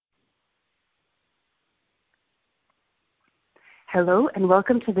Hello and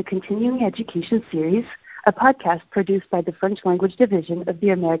welcome to the Continuing Education Series, a podcast produced by the French Language Division of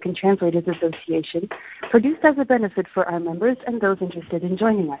the American Translators Association, produced as a benefit for our members and those interested in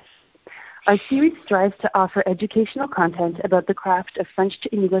joining us. Our series strives to offer educational content about the craft of French to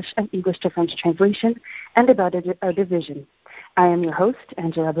English and English to French translation and about our division. I am your host,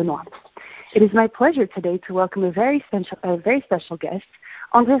 Angela Benoit. It is my pleasure today to welcome a very special guest,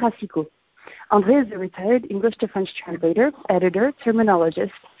 André Racicot. André is a retired English to French translator, editor,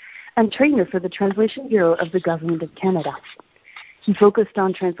 terminologist, and trainer for the Translation Bureau of the Government of Canada. He focused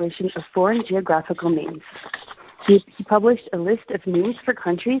on translation of foreign geographical names. He published a list of names for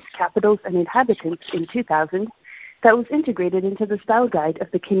countries, capitals, and inhabitants in 2000 that was integrated into the style guide of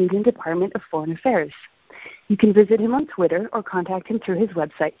the Canadian Department of Foreign Affairs. You can visit him on Twitter or contact him through his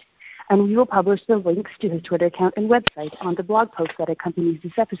website, and we will publish the links to his Twitter account and website on the blog post that accompanies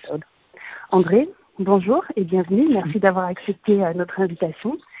this episode. André, bonjour et bienvenue. Merci d'avoir accepté notre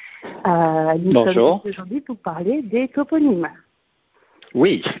invitation. Nous sommes aujourd'hui pour parler des toponymes.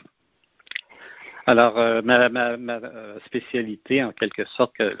 Oui. Alors, ma spécialité, en quelque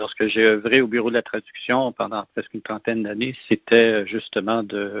sorte, lorsque j'ai œuvré au Bureau de la traduction pendant presque une trentaine d'années, c'était justement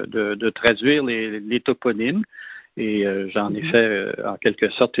de traduire les toponymes. Et j'en ai fait, en quelque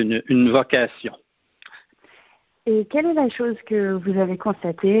sorte, une vocation. Et quelle est la chose que vous avez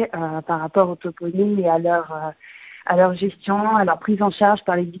constatée par rapport aux toponymes et à leur gestion, à leur prise en charge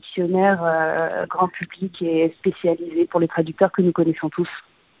par les dictionnaires grand public et spécialisés pour les traducteurs que nous connaissons tous?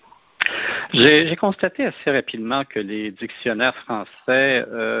 J'ai constaté assez rapidement que les dictionnaires français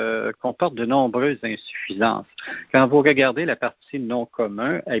comportent de nombreuses insuffisances. Quand vous regardez la partie non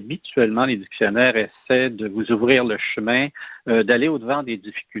commun, habituellement, les dictionnaires essaient de vous ouvrir le chemin, d'aller au-devant des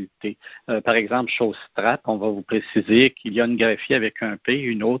difficultés. Par exemple, chez Strat, on va vous préciser qu'il y a une graphie avec un P,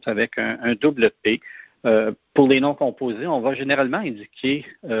 une autre avec un double P. Pour les noms composés, on va généralement indiquer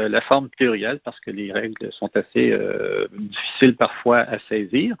la forme plurielle parce que les règles sont assez difficiles parfois à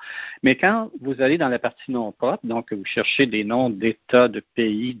saisir. Mais quand vous allez dans la partie non propre, donc vous cherchez des noms d'États, de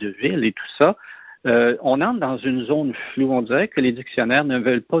pays, de villes et tout ça, on entre dans une zone floue. On dirait que les dictionnaires ne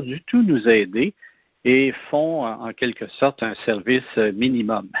veulent pas du tout nous aider et font en quelque sorte un service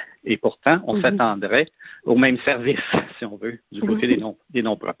minimum. Et pourtant, on s'attendrait au même service, si on veut, du côté des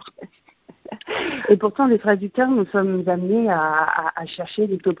noms propres. Et pourtant, les traducteurs, nous sommes amenés à chercher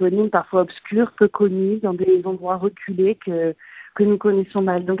des toponymes parfois obscurs, peu connus, dans des endroits reculés que nous connaissons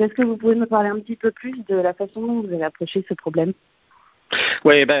mal. Donc, est-ce que vous pouvez me parler un petit peu plus de la façon dont vous avez approché ce problème?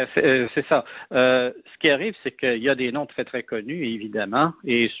 Oui, c'est ça. Ce qui arrive, c'est qu'il y a des noms très, très connus, évidemment,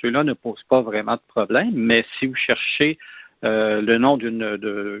 et ceux-là ne posent pas vraiment de problème, mais si vous cherchez le nom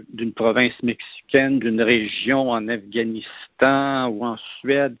d'une province mexicaine, d'une région en Afghanistan ou en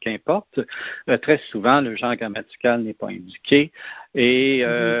Suède, qu'importe, très souvent, le genre grammatical n'est pas indiqué. Et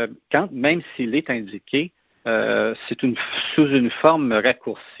même s'il est indiqué, c'est sous une forme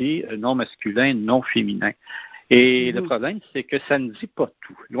raccourcie, non masculin, non féminin. Et le problème, c'est que ça ne dit pas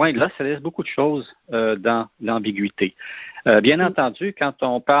tout. Loin de là, ça laisse beaucoup de choses dans l'ambiguïté. Bien entendu, quand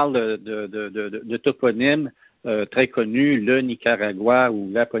on parle de toponymes, très connu, le Nicaragua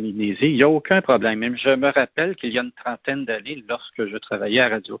ou la Polynésie, il n'y a aucun problème. Même je me rappelle qu'il y a une trentaine d'années, lorsque je travaillais à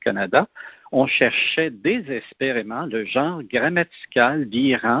Radio-Canada, on cherchait désespérément le genre grammatical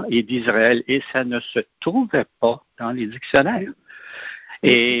d'Iran et d'Israël et ça ne se trouvait pas dans les dictionnaires.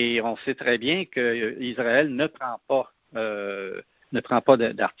 Et on sait très bien qu'Israël ne prend pas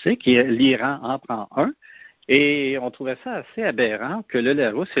d'article et l'Iran en prend un. Et on trouvait ça assez aberrant que le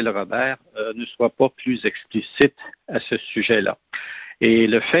Larousse et le Robert ne soient pas plus explicites à ce sujet-là. Et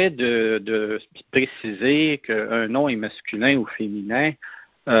le fait de préciser qu'un nom est masculin ou féminin,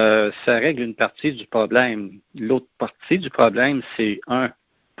 ça règle une partie du problème. L'autre partie du problème, c'est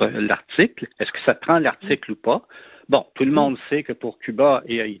l'article. Est-ce que ça prend l'article ou pas? Bon, tout le monde sait que pour Cuba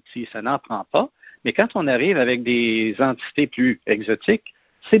et Haïti, ça n'en prend pas. Mais quand on arrive avec des entités plus exotiques,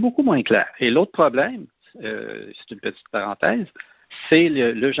 c'est beaucoup moins clair. Et l'autre problème, c'est une petite parenthèse, c'est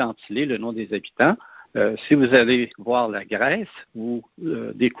le gentilé, le nom des habitants. Si vous allez voir la Grèce, vous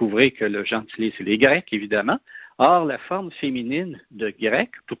découvrez que le gentilé, c'est les Grecs, évidemment. Or, la forme féminine de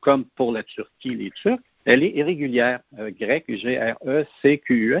grec, tout comme pour la Turquie, les Turcs, elle est irrégulière. Grec,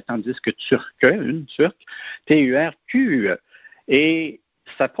 G-R-E-C-Q-U-E, tandis que turque, une turque, T-U-R-Q-U-E. Et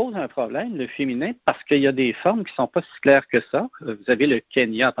ça pose un problème, le féminin, parce qu'il y a des formes qui ne sont pas si claires que ça. Vous avez le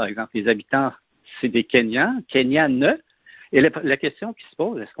Kenya, par exemple. Les habitants, c'est des Kenyans, Kenyanes. Et la question qui se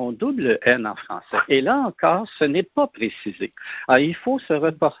pose, est-ce qu'on double le N en français? Et là encore, ce n'est pas précisé. Alors, il faut se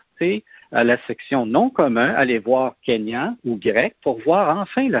reporter à la section non commun, aller voir kényan ou grec pour voir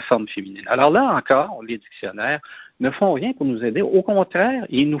enfin la forme féminine. Alors là encore, les dictionnaires ne font rien pour nous aider. Au contraire,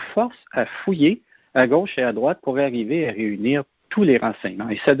 ils nous forcent à fouiller à gauche et à droite pour arriver à réunir tous les renseignements.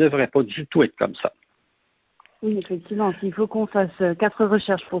 Et ça ne devrait pas du tout être comme ça. Oui, effectivement. S'il faut qu'on fasse 4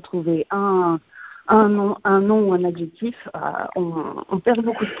 recherches pour trouver un nom ou un adjectif, on perd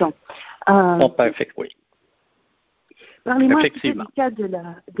beaucoup de temps. On perd, oui. Parlez-moi un petit peu du cas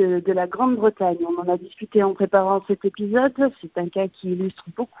de la Grande-Bretagne. On en a discuté en préparant cet épisode. C'est un cas qui illustre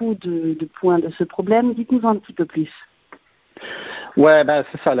beaucoup de points de ce problème. Dites-nous un petit peu plus. Oui,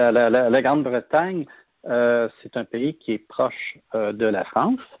 c'est ça. La Grande-Bretagne, c'est un pays qui est proche de la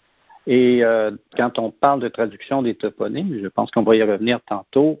France. Et quand on parle de traduction des toponymes, je pense qu'on va y revenir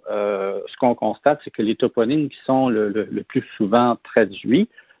tantôt, ce qu'on constate, c'est que les toponymes qui sont le plus souvent traduits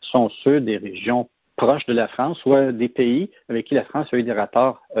sont ceux des régions proches de la France ou des pays avec qui la France a eu des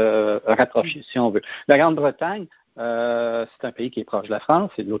rapports rapprochés, si on veut. La Grande-Bretagne, c'est un pays qui est proche de la France,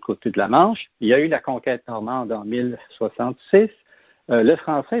 c'est de l'autre côté de la Manche. Il y a eu la conquête normande en 1066. Le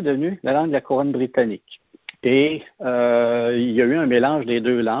français est devenu la langue de la couronne britannique. Et il y a eu un mélange des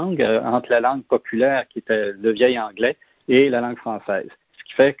deux langues entre la langue populaire qui était le vieil anglais et la langue française. Ce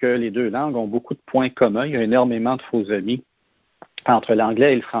qui fait que les deux langues ont beaucoup de points communs. Il y a énormément de faux amis entre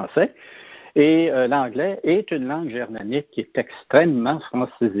l'anglais et le français. Et l'anglais est une langue germanique qui est extrêmement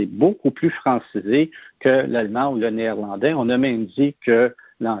francisée, beaucoup plus francisée que l'allemand ou le néerlandais. On a même dit que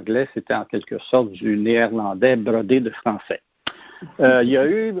l'anglais, c'était en quelque sorte du néerlandais brodé de français. Il y a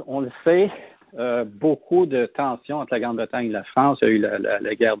eu, on le sait, beaucoup de tensions entre la Grande-Bretagne et la France. Il y a eu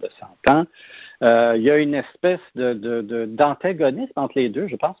la guerre de 100 ans. Il y a une espèce d'antagonisme entre les deux.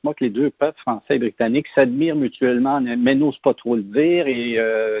 Je pense, moi, que les deux peuples français et britanniques s'admirent mutuellement, mais n'osent pas trop le dire, et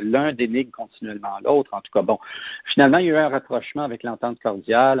l'un dénigre continuellement l'autre. En tout cas, bon, finalement, il y a eu un rapprochement avec l'entente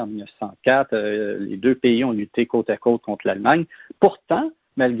cordiale en 1904. Les deux pays ont lutté côte à côte contre l'Allemagne. Pourtant,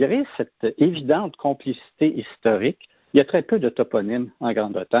 malgré cette évidente complicité historique, il y a très peu de toponymes en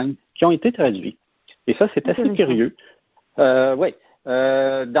Grande-Bretagne qui ont été traduits. Et ça, c'est assez curieux. Oui.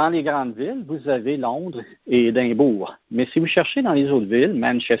 Dans les grandes villes, vous avez Londres et Édimbourg. Mais si vous cherchez dans les autres villes,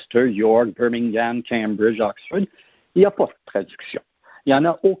 Manchester, York, Birmingham, Cambridge, Oxford, il n'y a pas de traduction. Il n'y en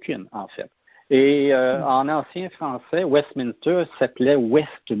a aucune, en fait. Et en ancien français, Westminster s'appelait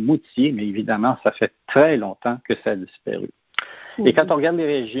Westmoutier, mais évidemment, ça fait très longtemps que ça a disparu. Et quand on regarde les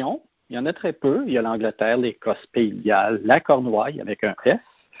régions, il y en a très peu. Il y a l'Angleterre, l'Écosse, Pays de Galles, la Cornouaille avec un S,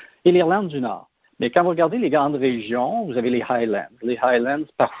 et l'Irlande du Nord. Mais quand vous regardez les grandes régions, vous avez les Highlands. Les Highlands,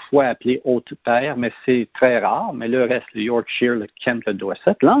 parfois appelés Haute-Terre, mais c'est très rare. Mais le reste, le Yorkshire, le Kent, le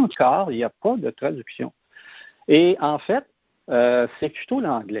Dorset, là encore, il n'y a pas de traduction. Et en fait, c'est plutôt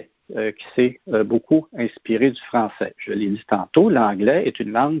l'anglais qui s'est beaucoup inspiré du français. Je l'ai dit tantôt, l'anglais est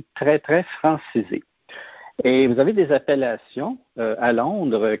une langue très, très francisée. Et vous avez des appellations à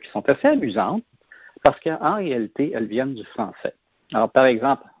Londres qui sont assez amusantes parce qu'en réalité, elles viennent du français. Alors, par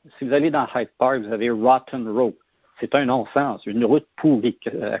exemple, si vous allez dans Hyde Park, vous avez Rotten Row. C'est un non-sens, une route pourrie.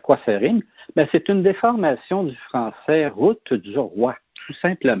 À quoi ça rime? Mais c'est une déformation du français route du roi, tout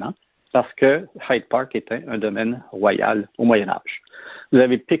simplement, parce que Hyde Park était un domaine royal au Moyen Âge. Vous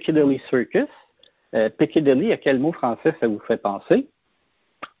avez Piccadilly Circus. Piccadilly, à quel mot français ça vous fait penser?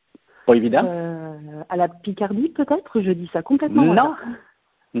 Pas évident? À la Picardie, peut-être? Je dis ça complètement.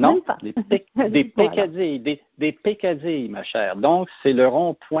 Non, des Pécadilles, ma chère. Donc, c'est le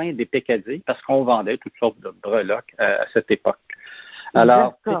rond-point des Pécadilles parce qu'on vendait toutes sortes de breloques à cette époque.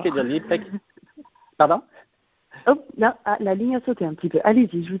 Alors, Piccadilly, Pardon? Oh, là, la ligne a sauté un petit peu.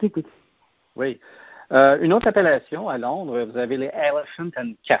 Allez-y, je vous écoute. Oui. Une autre appellation à Londres, vous avez les Elephant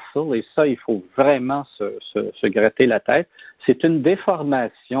and Castle, et ça, il faut vraiment se gratter la tête. C'est une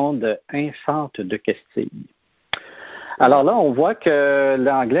déformation de Infante de Castille. Alors là, on voit que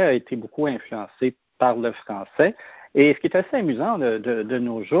l'anglais a été beaucoup influencé par le français. Et ce qui est assez amusant de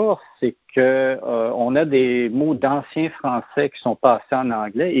nos jours, c'est qu'on a des mots d'anciens français qui sont passés en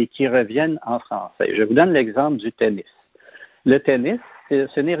anglais et qui reviennent en français. Je vous donne l'exemple du tennis. Le tennis,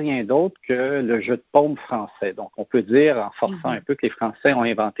 ce n'est rien d'autre que le jeu de paume français. Donc, on peut dire, en forçant un peu, que les Français ont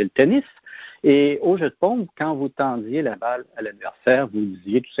inventé le tennis. Et au jeu de paume, quand vous tendiez la balle à l'adversaire, vous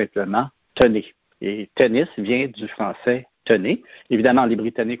disiez tout simplement « tenez ». Et tennis vient du français « tenez ». Évidemment, les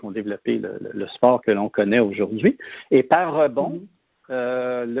Britanniques ont développé le sport que l'on connaît aujourd'hui. Et par rebond,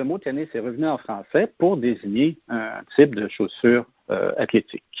 le mot tennis est revenu en français pour désigner un type de chaussure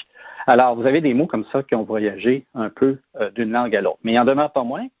athlétique. Alors, vous avez des mots comme ça qui ont voyagé un peu d'une langue à l'autre. Mais il n'en demeure pas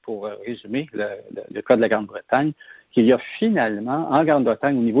moins, pour résumer le cas de la Grande-Bretagne, qu'il y a finalement, en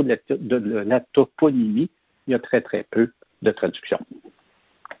Grande-Bretagne, au niveau de la toponymie, il y a très, très peu de traduction.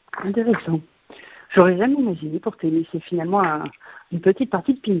 Intéressant. J'aurais jamais imaginé pour tes lycées finalement une petite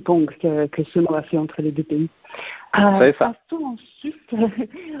partie de ping-pong que ce mot a fait entre les deux pays. C'est ça. Passons ensuite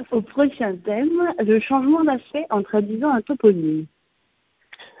au prochain thème, le changement d'aspect en traduisant un toponyme.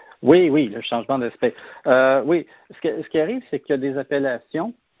 Oui, le changement d'aspect. Oui, ce qui arrive, c'est qu'il y a des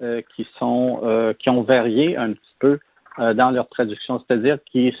appellations qui ont varié un petit peu dans leur traduction, c'est-à-dire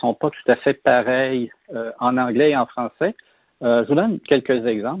qui ne sont pas tout à fait pareilles en anglais et en français. Je vous donne quelques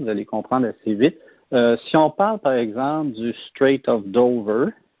exemples, vous allez comprendre assez vite. Si on parle, par exemple, du Strait of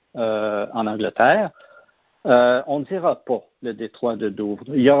Dover en Angleterre, on ne dira pas le détroit de Douvres.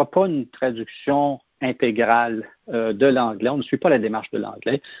 Il n'y aura pas une traduction intégrale de l'anglais. On ne suit pas la démarche de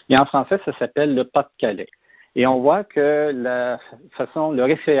l'anglais. Et en français, ça s'appelle le Pas-de-Calais. Et on voit que le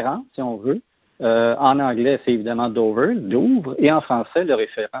référent, si on veut, en anglais, c'est évidemment Dover, Douvres, et en français, le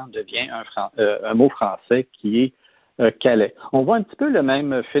référent devient un mot français qui est Calais. On voit un petit peu le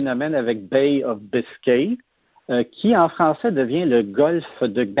même phénomène avec Bay of Biscay, qui en français devient le golfe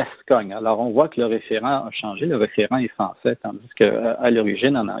de Gascogne. Alors, on voit que le référent a changé. Le référent est français, tandis qu'à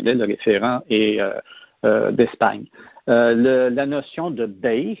l'origine, en anglais, le référent est d'Espagne. La notion de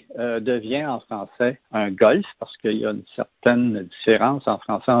baie devient en français un golfe, parce qu'il y a une certaine différence en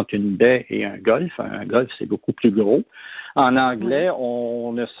français entre une baie et un golfe. Un golfe, c'est beaucoup plus gros. En anglais,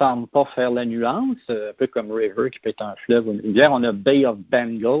 on ne semble pas faire la nuance, un peu comme river, qui peut être un fleuve ou une rivière. On a Bay of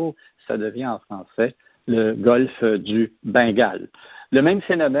Bengal, ça devient en français le golfe du Bengale. Le même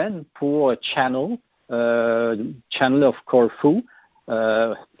phénomène pour Channel, Channel of Corfu,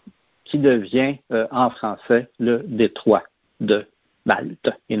 qui devient en français le détroit de Malte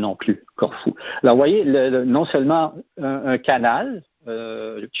et non plus Corfou. Alors, vous voyez, non seulement un canal,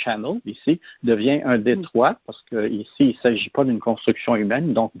 le channel ici, devient un détroit, parce qu'ici, il ne s'agit pas d'une construction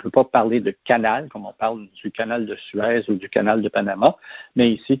humaine, donc on ne peut pas parler de canal, comme on parle du canal de Suez ou du canal de Panama,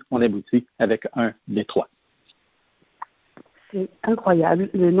 mais ici, on aboutit avec un détroit. C'est incroyable,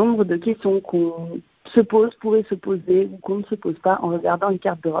 le nombre de questions qu'on se pose, pourrait se poser, ou qu'on ne se pose pas en regardant une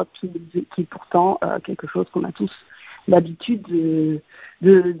carte d'Europe qui est pourtant quelque chose qu'on a tous l'habitude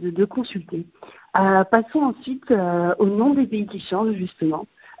de consulter. Passons ensuite au nom des pays qui changent, justement.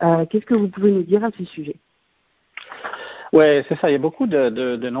 Qu'est-ce que vous pouvez nous dire à ce sujet? Oui, c'est ça. Il y a beaucoup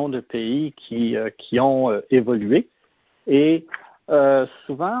de noms de pays qui ont évolué. Et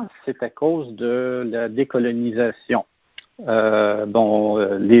souvent, c'est à cause de la décolonisation.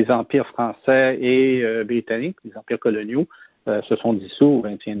 Les empires français et britanniques, les empires coloniaux, se sont dissous au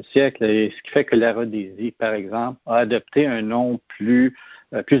XXe siècle, et ce qui fait que la Rhodésie, par exemple, a adopté un nom plus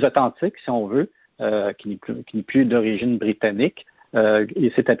authentique, si on veut, qui n'est plus d'origine britannique.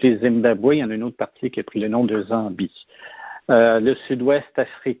 Il s'est appelé Zimbabwe. Il y en a une autre partie qui a pris le nom de Zambie. Le sud-ouest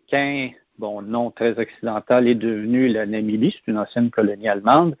africain, nom très occidental, est devenu la Namibie, c'est une ancienne colonie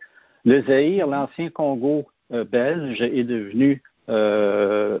allemande. Le Zaïre, l'ancien Congo belge, est devenu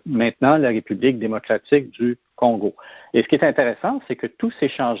maintenant la République démocratique du Congo. Et ce qui est intéressant, c'est que tous ces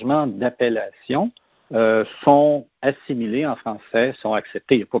changements d'appellation sont assimilés en français, sont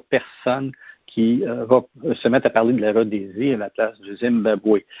acceptés. Il n'y a pas personne qui va se mettre à parler de la Rhodésie à la place du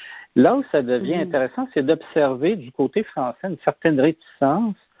Zimbabwe. Là où ça devient intéressant, c'est d'observer du côté français une certaine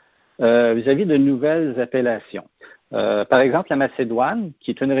réticence vis-à-vis de nouvelles appellations. Par exemple, la Macédoine,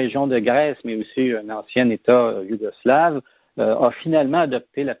 qui est une région de Grèce, mais aussi un ancien État yougoslave, a finalement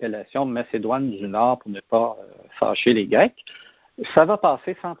adopté l'appellation Macédoine du Nord pour ne pas fâcher les Grecs. Ça va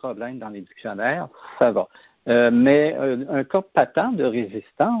passer sans problème dans les dictionnaires, ça va. Mais un cas patent de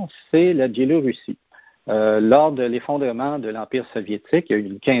résistance, c'est la Biélorussie. Lors de l'effondrement de l'Empire soviétique, il y a eu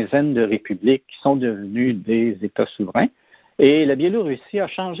une quinzaine de républiques qui sont devenues des États souverains. Et la Biélorussie a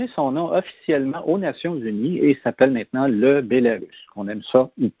changé son nom officiellement aux Nations Unies et s'appelle maintenant le Bélarus, qu'on aime ça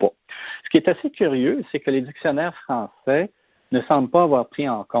ou pas. Ce qui est assez curieux, c'est que les dictionnaires français ne semblent pas avoir pris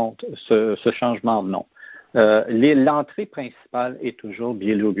en compte ce changement de nom. L'entrée principale est toujours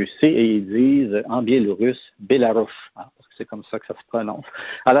Biélorussie et ils disent en biélorusse Bélarus, parce que c'est comme ça que ça se prononce.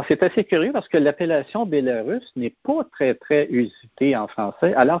 Alors c'est assez curieux parce que l'appellation Bélarus n'est pas très, très usitée en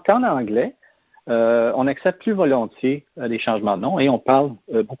français, alors qu'en anglais, on accepte plus volontiers les changements de nom et on parle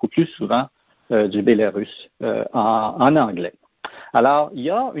beaucoup plus souvent du Bélarus en anglais. Alors, il y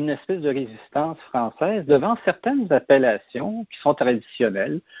a une espèce de résistance française devant certaines appellations qui sont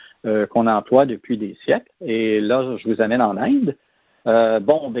traditionnelles, qu'on emploie depuis des siècles. Et là, je vous amène en Inde.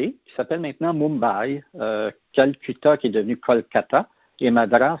 Bombay, qui s'appelle maintenant Mumbai, Calcutta, qui est devenu Kolkata, et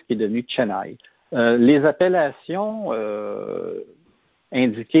Madras, qui est devenu Chennai. Les appellations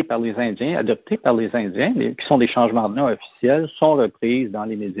indiqués par les Indiens, adoptés par les Indiens, qui sont des changements de nom officiels, sont reprises dans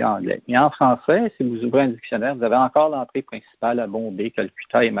les médias anglais. Mais en français, si vous ouvrez un dictionnaire, vous avez encore l'entrée principale à Bombay,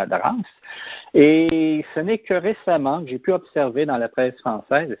 Calcutta et Madras. Et ce n'est que récemment que j'ai pu observer dans la presse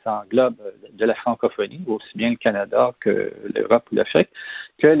française, et ça englobe de la francophonie, aussi bien le Canada que l'Europe ou l'Afrique,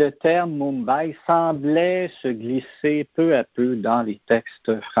 que le terme Mumbai semblait se glisser peu à peu dans les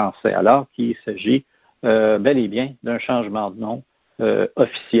textes français, alors qu'il s'agit bel et bien d'un changement de nom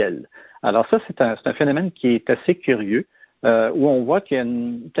officiel. Alors ça, c'est un phénomène qui est assez curieux, où on voit qu'il y a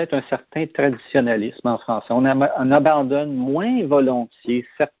peut-être un certain traditionnalisme en français. On abandonne moins volontiers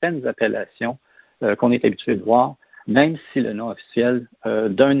certaines appellations qu'on est habitué de voir, même si le nom officiel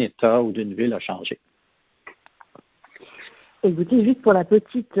d'un État ou d'une ville a changé. Écoutez, juste pour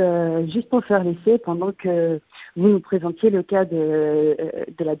juste pour faire l'essai, pendant que vous nous présentiez le cas de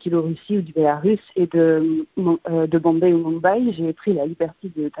la Biélorussie ou du Bélarus et de Bombay ou Mumbai, j'ai pris la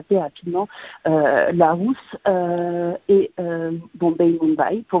liberté de taper rapidement Larousse et Bombay ou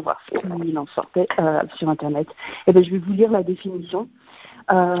Mumbai pour voir ce qu'il en sortait sur Internet. Et bien, je vais vous lire la définition.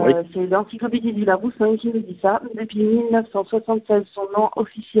 Oui. C'est l'encyclopédie du Larousse qui nous dit ça. Depuis 1976, son nom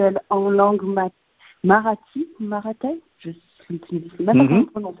officiel en langue marathi, je ne sais même pas comment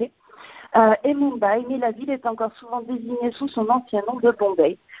prononcer, et Mumbai, mais la ville est encore souvent désignée sous son ancien nom de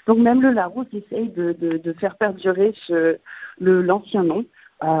Bombay. Donc même le Larousse essaye de faire perdurer l'ancien nom.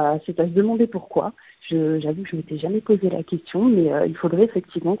 C'est à se demander pourquoi. J'avoue que je ne m'étais jamais posé la question, mais il faudrait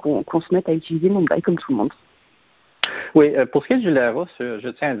effectivement qu'on se mette à utiliser Mumbai comme tout le monde. Oui, pour ce qui est du Larousse, je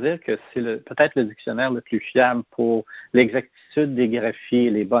tiens à dire que c'est peut-être le dictionnaire le plus fiable pour l'exactitude des graphies et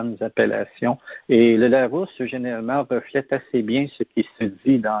les bonnes appellations. Et le Larousse, généralement, reflète assez bien ce qui se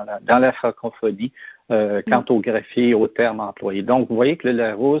dit dans la francophonie quant aux graphies et aux termes employés. Donc, vous voyez que le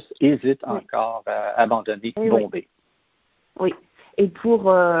Larousse hésite encore à abandonner Bombay. Oui. Et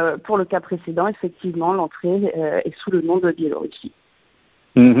pour le cas précédent, effectivement, l'entrée est sous le nom de Biélorussie.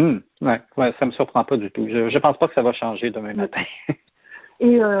 Ouais, ça me surprend pas du tout. Je pense pas que ça va changer demain matin.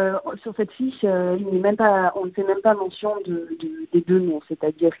 Et sur cette fiche, on ne fait même pas mention des deux noms,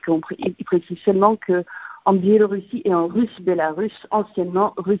 c'est-à-dire qu'il précise seulement qu'en Biélorussie et en Russie-Bélarus,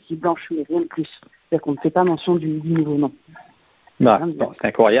 anciennement Russie blanche, mais rien de plus. C'est-à-dire qu'on ne fait pas mention du nouveau nom. C'est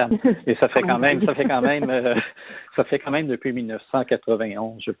incroyable. Et ça fait quand même depuis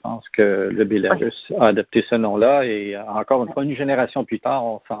 1991, je pense, que le Bélarus a adopté ce nom-là. Et encore une fois, une génération plus tard,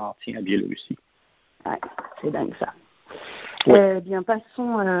 on s'en tient à Biélorussie. Ouais, c'est dingue ça. Oui. Bien,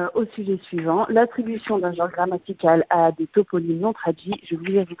 passons au sujet suivant. L'attribution d'un genre grammatical à des toponymes non traduits, je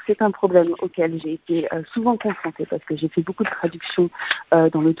vous avoue que c'est un problème auquel j'ai été souvent confrontée parce que j'ai fait beaucoup de traductions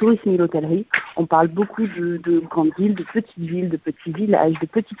dans le tourisme et l'hôtellerie. On parle beaucoup de grandes villes, de petites villes, de petits villages, de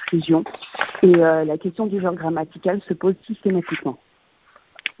petites régions. Et la question du genre grammatical se pose systématiquement.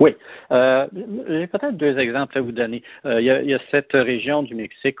 Oui. J'ai peut-être deux exemples à vous donner. Il y a cette région du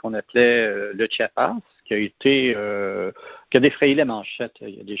Mexique qu'on appelait le Chiapas, qui a défrayé les manchettes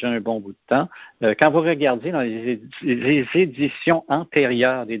il y a déjà un bon bout de temps. Quand vous regardez dans les éditions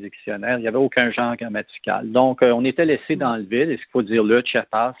antérieures des dictionnaires, il n'y avait aucun genre grammatical. Donc, on était laissé dans le vide. Est-ce qu'il faut dire le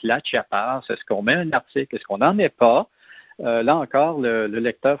Chiapas, la Chiapas? Est-ce qu'on met un article? Est-ce qu'on n'en met pas? Là encore, le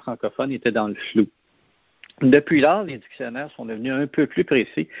lecteur francophone était dans le flou. Depuis lors, les dictionnaires sont devenus un peu plus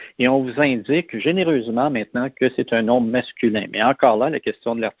précis et on vous indique généreusement maintenant que c'est un nom masculin. Mais encore là, la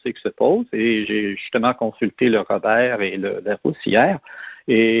question de l'article se pose et j'ai justement consulté le Robert et le Larousse hier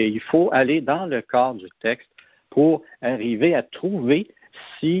et il faut aller dans le corps du texte pour arriver à trouver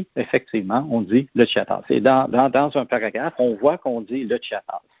si effectivement on dit le Chiapas. Et dans un paragraphe, on voit qu'on dit le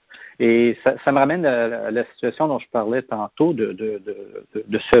Chiapas. Et ça me ramène à la situation dont je parlais tantôt de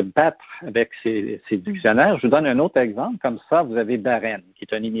se battre avec ces dictionnaires. Je vous donne un autre exemple. Comme ça, vous avez Bahreïn, qui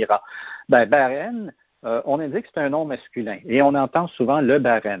est un émirat. Bahreïn, on indique que c'est un nom masculin et on entend souvent le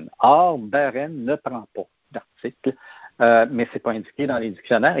Bahreïn. Or, Bahreïn ne prend pas d'article, mais ce n'est pas indiqué dans les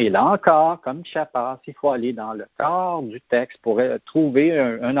dictionnaires. Et là encore, comme Chiapas, il faut aller dans le corps du texte pour trouver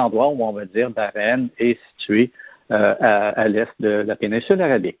un endroit où on va dire Bahreïn est situé à l'est de la péninsule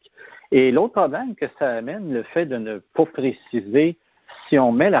arabique. Et l'autre problème que ça amène, le fait de ne pas préciser si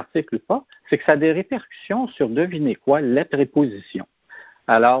on met l'article ou pas, c'est que ça a des répercussions sur, devinez quoi, la préposition.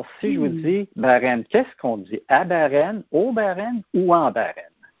 Alors, si je vous dis Bahreïn, qu'est-ce qu'on dit? À Bahreïn, au Bahreïn ou en Bahreïn?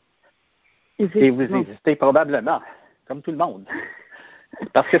 Et vous hésitez probablement, comme tout le monde.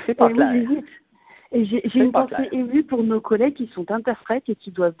 Parce que c'est pas clair. Et j'ai une pensée émue pour nos collègues qui sont interprètes et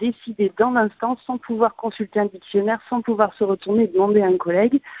qui doivent décider dans l'instant sans pouvoir consulter un dictionnaire, sans pouvoir se retourner et demander à un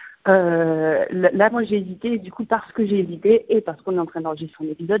collègue Là, moi, j'ai hésité, et du coup, parce que j'ai hésité, et parce qu'on est en train d'enregistrer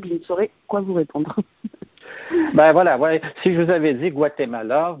un épisode, je ne saurais quoi vous répondre. Ben voilà, ouais. Si je vous avais dit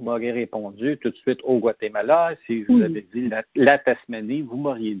Guatemala, vous m'auriez répondu tout de suite au Guatemala. Si je vous avais dit la Tasmanie, vous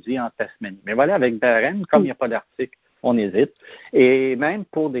m'auriez dit en Tasmanie. Mais voilà, avec Bahreïn, comme il n'y a pas d'article, on hésite. Et même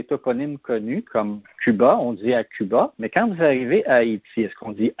pour des toponymes connus comme Cuba, on dit à Cuba, mais quand vous arrivez à Haïti, est-ce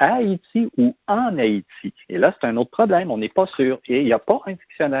qu'on dit à Haïti ou en Haïti? Et là, c'est un autre problème, on n'est pas sûr. Et il n'y a pas un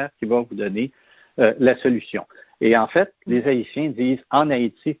dictionnaire qui va vous donner la solution. Et en fait, les Haïtiens disent en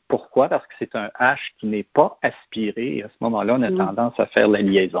Haïti. Pourquoi? Parce que c'est un H qui n'est pas aspiré. Et à ce moment-là, on a tendance à faire la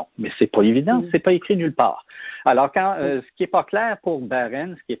liaison. Mais c'est pas évident, c'est pas écrit nulle part. Alors, quand ce qui n'est pas clair pour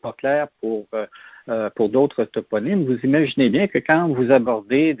Bahreïn, ce qui n'est pas clair pour d'autres toponymes, vous imaginez bien que quand vous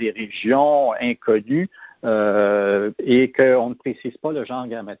abordez des régions inconnues et qu'on ne précise pas le genre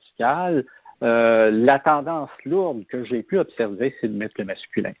grammatical, la tendance lourde que j'ai pu observer, c'est de mettre le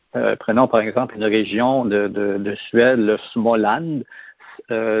masculin. Prenons par exemple une région de Suède, le Småland.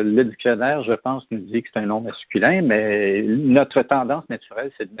 Le dictionnaire, je pense, nous dit que c'est un nom masculin, mais notre tendance naturelle,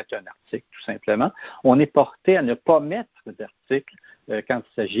 c'est de mettre un article, tout simplement. On est porté à ne pas mettre d'article quand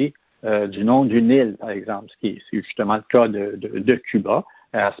il s'agit du nom d'une île, par exemple, ce qui est justement le cas de Cuba.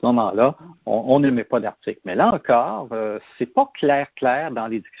 À ce moment-là, on ne met pas d'article. Mais là encore, c'est pas clair dans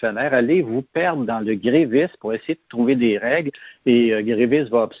les dictionnaires. Allez vous perdre dans le grévis pour essayer de trouver des règles. Et Grévis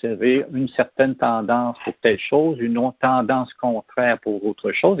va observer une certaine tendance pour telle chose, une autre tendance contraire pour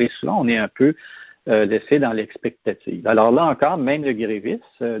autre chose. Et souvent, on est un peu laissé dans l'expectative. Alors là encore, même le grévis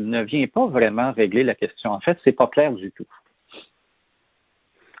ne vient pas vraiment régler la question. En fait, c'est pas clair du tout.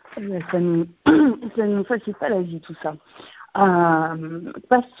 Ça nous facilite pas la vie, tout ça.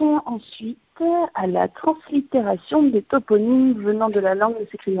 Passons ensuite à la translittération des toponymes venant de la langue ne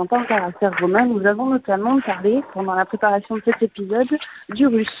s'écrivant pas en caractère romain. Nous avons notamment parlé, pendant la préparation de cet épisode, du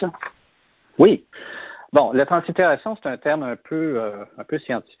russe. Oui. Bon, la translittération, c'est un terme un peu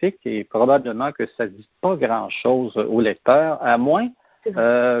scientifique et probablement que ça ne dit pas grand-chose au lecteur, à moins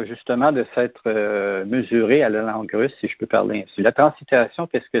justement de s'être mesuré à la langue russe, si je peux parler ainsi. La translittération,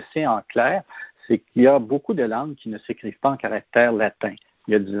 qu'est-ce que c'est en clair? C'est qu'il y a beaucoup de langues qui ne s'écrivent pas en caractère latin.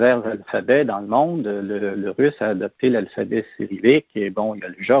 Il y a divers alphabets dans le monde. Le russe a adopté l'alphabet cyrillique. Et bon, il y a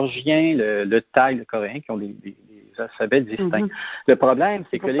le géorgien, le thaï, le coréen qui ont des alphabets distincts. Le problème,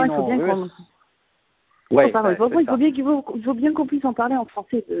 c'est que les noms russes... Ouais, il faut bien qu'on puisse en parler en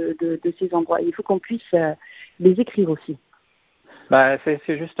français de ces endroits. Il faut qu'on puisse les écrire aussi. Ben,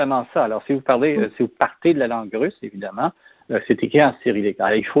 c'est justement ça. Alors, si vous partez de la langue russe, évidemment, c'est écrit en cyrillique.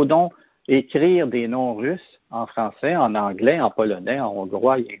 Alors, il faut donc écrire des noms russes en français, en anglais, en polonais, en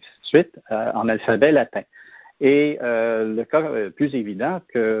hongrois et ainsi de suite, en alphabet latin. Et le cas plus évident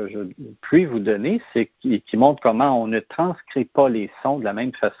que je puis vous donner, c'est qui montre comment on ne transcrit pas les sons de la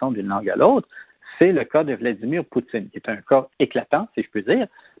même façon d'une langue à l'autre, c'est le cas de Vladimir Poutine, qui est un cas éclatant, si je peux dire,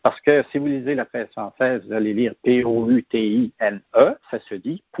 parce que si vous lisez la presse française, vous allez lire P-O-U-T-I-N-E, ça se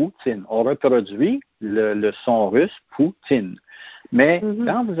dit Poutine. On reproduit le son russe Poutine. Mais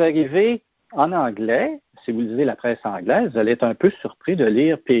quand vous arrivez en anglais, si vous lisez la presse anglaise, vous allez être un peu surpris de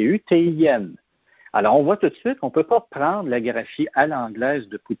lire P-U-T-I-N. Alors, on voit tout de suite qu'on ne peut pas prendre la graphie à l'anglaise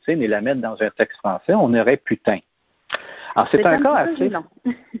de Poutine et la mettre dans un texte français, on aurait putain. Alors, c'est un cas assez...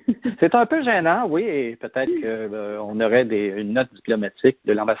 C'est un peu gênant, oui, et peut-être qu'on aurait une note diplomatique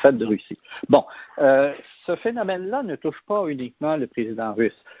de l'ambassade de Russie. Bon, ce phénomène-là ne touche pas uniquement le président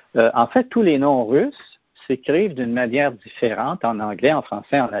russe. En fait, tous les noms russes s'écrivent d'une manière différente en anglais, en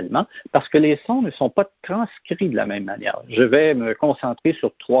français, en allemand, parce que les sons ne sont pas transcrits de la même manière. Je vais me concentrer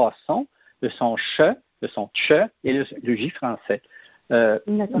sur 3 sons, le son ch, le son tche et le j français.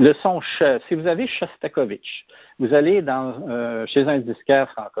 Le son ch, si vous avez Shostakovich, vous allez chez un disquaire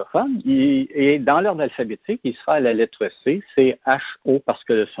francophone et dans l'ordre alphabétique, il sera à la lettre C, C-H-O, parce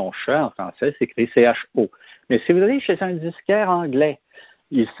que le son ch en français s'écrit C-H-O. Mais si vous allez chez un disquaire anglais,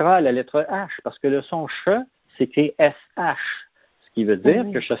 il sera à la lettre H, parce que le son ch s'écrit S-H. Ce qui veut dire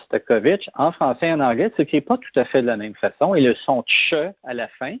que Shostakovich, en français et en anglais, ne s'écrit pas tout à fait de la même façon, et le son ch à la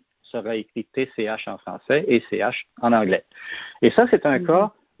fin sera écrit TCH en français et CH en anglais. Et ça, c'est un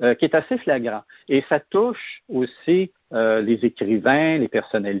cas qui est assez flagrant. Et ça touche aussi les écrivains, les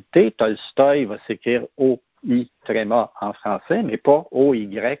personnalités. Tolstoï va s'écrire O-I-tréma en français, mais pas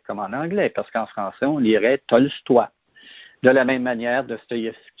O-Y comme en anglais, parce qu'en français, on lirait Tolstoy. De la même manière,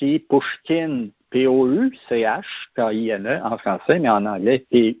 Dostoïevski, Pushkin, P-O-U-C-H-K-I-N-E en français, mais en anglais,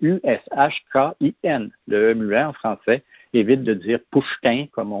 P-U-S-H-K-I-N. Le E muet en français évite de dire Pushkin,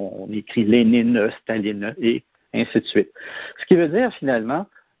 comme on écrit Lénine, Staline, et ainsi de suite. Ce qui veut dire finalement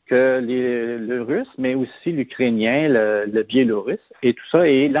que le russe, mais aussi l'ukrainien, le biélorusse et tout ça,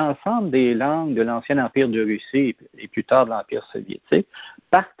 et l'ensemble des langues de l'ancien empire de Russie et plus tard de l'empire soviétique,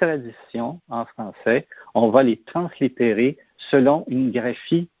 par tradition, en français, on va les translittérer selon une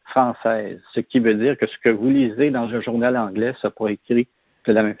graphie française, ce qui veut dire que ce que vous lisez dans un journal anglais, ça pas écrit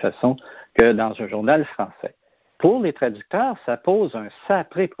de la même façon que dans un journal français. Pour les traducteurs, ça pose un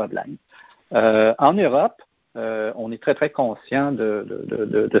sacré problème. En Europe, on est très, très conscient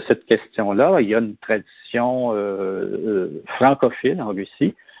de cette question-là. Il y a une tradition francophile en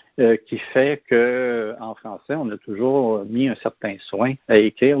Russie qui fait qu'en français, on a toujours mis un certain soin à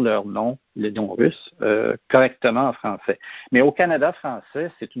écrire leur nom, les noms russes, correctement en français. Mais au Canada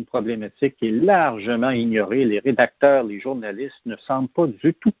français, c'est une problématique qui est largement ignorée. Les rédacteurs, les journalistes ne semblent pas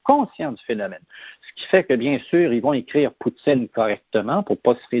du tout conscients du phénomène. Ce qui fait que, bien sûr, ils vont écrire Poutine correctement pour ne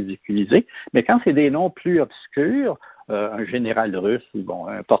pas se ridiculiser, mais quand c'est des noms plus obscurs, un général russe ou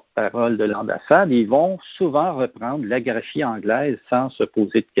un porte-parole de l'ambassade, ils vont souvent reprendre la graphie anglaise sans se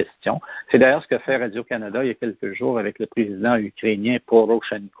poser de questions. C'est d'ailleurs ce que fait Radio-Canada il y a quelques jours avec le président ukrainien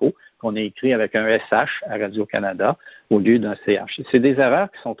Poroshenko, qu'on a écrit avec un SH à Radio-Canada au lieu d'un CH. C'est des erreurs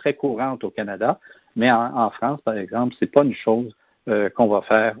qui sont très courantes au Canada, mais en France, par exemple, c'est pas une chose qu'on va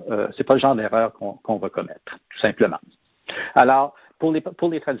faire, c'est pas le genre d'erreur qu'on va commettre, tout simplement. Alors, pour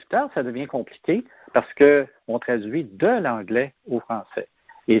les traducteurs, ça devient compliqué parce qu'on traduit de l'anglais au français.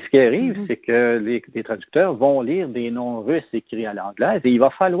 Et ce qui arrive, c'est que les traducteurs vont lire des noms russes écrits à l'anglaise et il va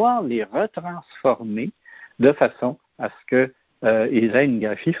falloir les retransformer de façon à ce qu'ils aient une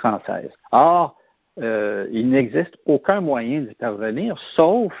graphie française. Or, il n'existe aucun moyen d'y parvenir,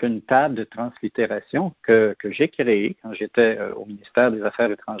 sauf une table de translittération que j'ai créée quand j'étais au ministère des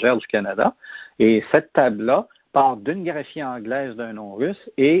Affaires étrangères du Canada. Et cette table-là part d'une graphie anglaise d'un nom russe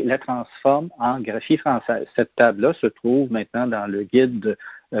et la transforme en graphie française. Cette table-là se trouve maintenant dans le guide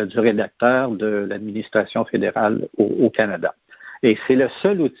du rédacteur de l'administration fédérale au Canada. Et c'est le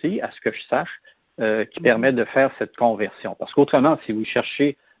seul outil, à ce que je sache, qui permet de faire cette conversion. Parce qu'autrement, si vous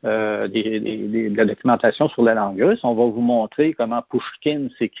cherchez de la documentation sur la langue russe, on va vous montrer comment Pouchkine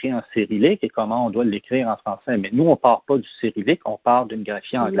s'écrit en cyrillique et comment on doit l'écrire en français. Mais nous, on ne part pas du cyrillique, on part d'une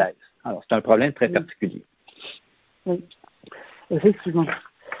graphie anglaise. Alors, c'est un problème très particulier. Oui, effectivement.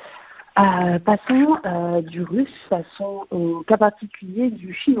 Passons du russe, passons au cas particulier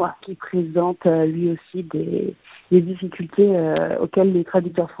du chinois, qui présente lui aussi des difficultés auxquelles les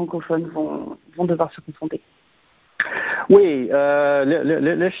traducteurs francophones vont devoir se confronter. Oui,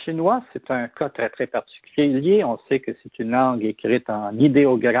 le chinois, c'est un cas très, très particulier. On sait que c'est une langue écrite en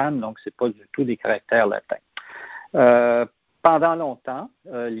idéogramme, donc ce n'est pas du tout des caractères latins. Pendant longtemps,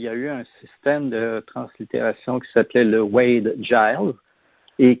 il y a eu un système de translittération qui s'appelait le Wade-Giles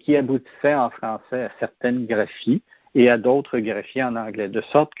et qui aboutissait en français à certaines graphies et à d'autres graphies en anglais, de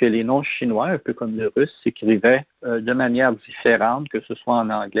sorte que les noms chinois, un peu comme le russe, s'écrivaient de manière différente, que ce soit en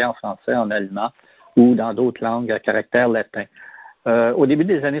anglais, en français, en allemand ou dans d'autres langues à caractère latin. Au début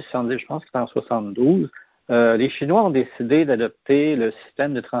des années 70, je pense que c'était en 72, les Chinois ont décidé d'adopter le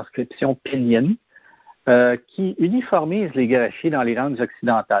système de transcription pinyin, qui uniformise les graphies dans les langues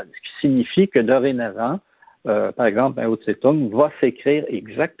occidentales, ce qui signifie que dorénavant, par exemple, Mao Tse-tung va s'écrire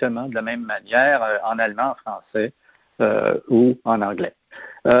exactement de la même manière en allemand, en français ou en anglais.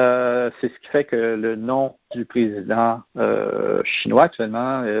 C'est ce qui fait que le nom du président chinois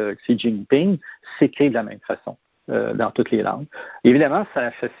actuellement, Xi Jinping, s'écrit de la même façon dans toutes les langues. Évidemment, ça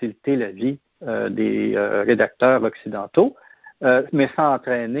a facilité la vie des rédacteurs occidentaux, mais ça a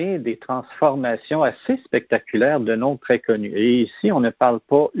entraîné des transformations assez spectaculaires de noms très connus. Et ici, on ne parle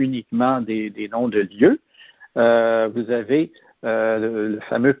pas uniquement des noms de lieux. Vous avez le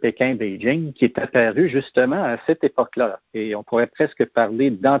fameux Pékin-Beijing qui est apparu justement à cette époque-là. Et on pourrait presque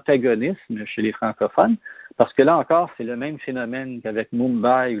parler d'antagonisme chez les francophones, parce que là encore, c'est le même phénomène qu'avec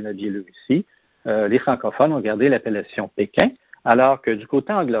Mumbai ou la Biélorussie. Les francophones ont gardé l'appellation Pékin, alors que du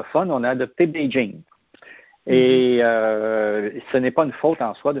côté anglophone, on a adopté Beijing. Et ce n'est pas une faute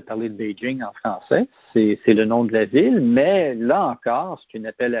en soi de parler de Beijing en français, c'est le nom de la ville, mais là encore, c'est une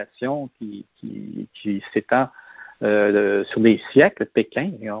appellation qui s'étend sur des siècles,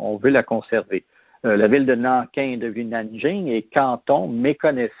 Pékin, et on veut la conserver. La ville de Nankin est devenue Nanjing et Canton,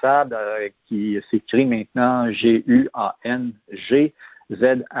 méconnaissable, qui s'écrit maintenant G-U-A-N-G-Z-H-O-U.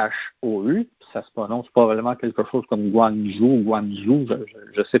 Ça se prononce probablement quelque chose comme Guangzhou ou Guangzhou,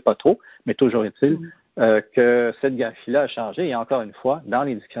 je ne sais pas trop, mais toujours est-il que cette graphie-là a changé. Et encore une fois, dans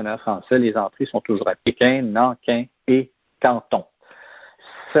les dictionnaires français, les entrées sont toujours à Pékin, Nankin et Canton.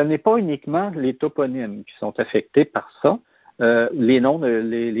 Ce n'est pas uniquement les toponymes qui sont affectés par ça. les noms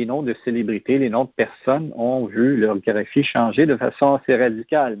de célébrités, les noms de personnes ont vu leur graphie changer de façon assez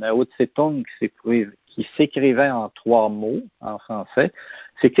radicale. Mao Tse-tung, qui s'écrivait en 3 mots en français,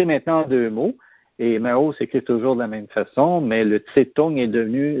 s'écrit maintenant en 2 mots. Et Mao s'écrit toujours de la même façon, mais le Tse-tung est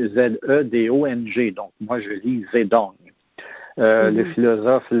devenu Z-E-D-O-N-G. Donc, moi, je lis Zedong. Le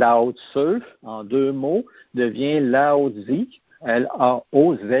philosophe Lao Tzu, en 2 mots, devient Lao Tzu,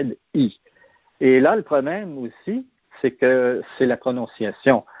 L-A-O-Z-I. Et là, le problème aussi, c'est que c'est la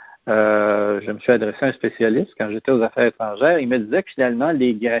prononciation. Je me suis adressé à un spécialiste quand j'étais aux affaires étrangères. Il me disait que finalement,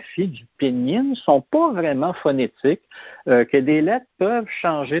 les graphies du pinyin ne sont pas vraiment phonétiques, que des lettres peuvent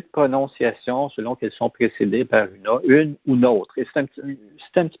changer de prononciation selon qu'elles sont précédées par une ou une autre. Et c'est un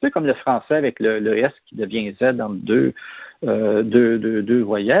petit peu comme le français avec le S qui devient Z entre deux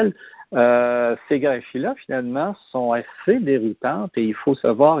voyelles. Ces graphies-là, finalement, sont assez déroutantes et il faut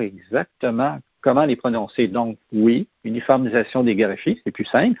savoir exactement comment les prononcer. Donc, oui, uniformisation des graphies, c'est plus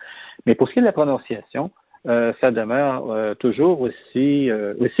simple, mais pour ce qui est de la prononciation, ça demeure toujours aussi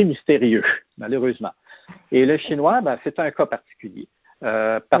mystérieux, malheureusement. Et le chinois, c'est un cas particulier,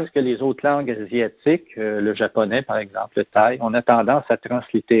 parce que les autres langues asiatiques, le japonais, par exemple, le thaï, on a tendance à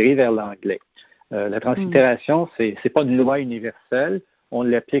translittérer vers l'anglais. La translittération, c'est pas une loi universelle. On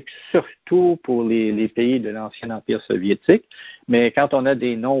l'applique surtout pour les pays de l'ancien Empire soviétique, mais quand on a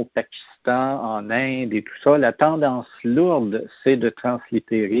des noms au Pakistan, en Inde et tout ça, la tendance lourde, c'est de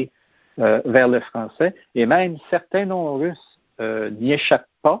translittérer vers le français. Et même certains noms russes n'y échappent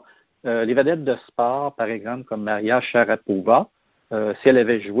pas. Les vedettes de sport, par exemple, comme Maria Sharapova, si elle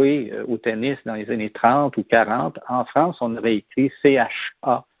avait joué au tennis dans les années 30 ou 40, en France, on aurait écrit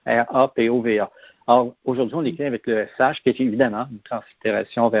C-H-A, R-A-P-O-V-A. Or, aujourd'hui, on l'écrit avec le SH, qui est évidemment une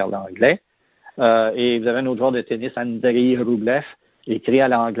translittération vers l'anglais. Et vous avez un autre joueur de tennis, Andrei Rublev, écrit à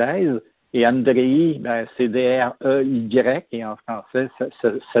l'anglaise. Et Andrei, c'est D-R-E-Y, et en français,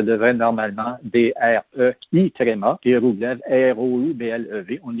 ça devrait normalement D-R-E-I, tréma, et Rublev,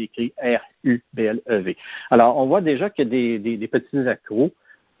 R-O-U-B-L-E-V. On écrit R-U-B-L-E-V. Alors, on voit déjà qu'il y a des petits accros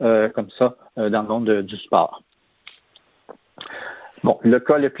comme ça dans le monde du sport. Bon, le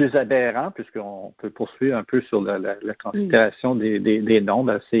cas le plus aberrant, puisqu'on peut poursuivre un peu sur la translittération des noms,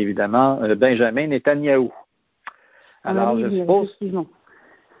 c'est évidemment Benjamin Netanyahou. Alors, je suppose.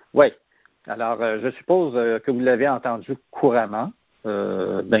 Oui. Alors, je suppose que vous l'avez entendu couramment,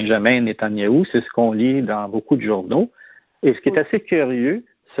 Benjamin Netanyahou, c'est ce qu'on lit dans beaucoup de journaux. Et ce qui est assez curieux,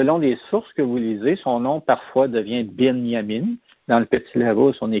 selon les sources que vous lisez, son nom parfois devient Binyamin. Dans le Petit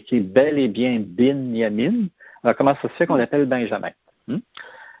Larousse, on écrit bel et bien Binyamin. Alors, comment ça se fait qu'on l'appelle Benjamin?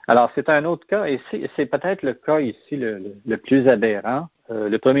 Alors, c'est un autre cas, et c'est peut-être le cas ici le plus aberrant.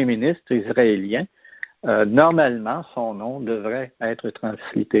 Le premier ministre israélien, normalement, son nom devrait être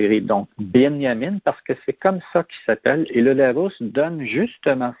translittéré, donc Binyamin, parce que c'est comme ça qu'il s'appelle, et le Larousse donne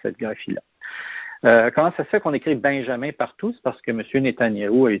justement cette graphie-là. Comment ça se fait qu'on écrit Benjamin partout? C'est parce que M.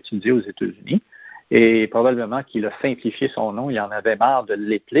 Netanyahou a étudié aux États-Unis, et probablement qu'il a simplifié son nom, il en avait marre de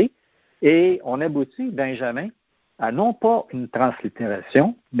l'épeler, et on aboutit, Benjamin, à non pas une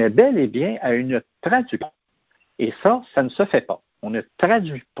translittération, mais bel et bien à une traduction. Et ça ne se fait pas. On ne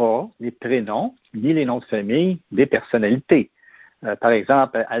traduit pas les prénoms ni les noms de famille des personnalités. Par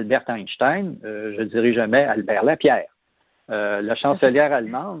exemple, Albert Einstein, je ne dirai jamais Albert Lapierre. La chancelière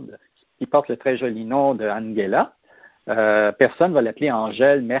allemande, qui porte le très joli nom de Angela, personne ne va l'appeler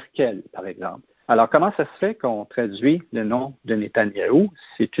Angèle Merkel, par exemple. Alors, comment ça se fait qu'on traduit le nom de Netanyahou?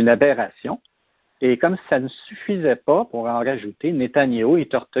 C'est une aberration. Et comme ça ne suffisait pas pour en rajouter, Netanyahou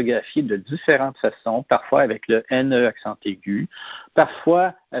est orthographié de différentes façons, parfois avec le NE accent aigu,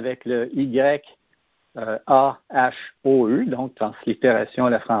 parfois avec le Y-A-H-O-E, donc translittération à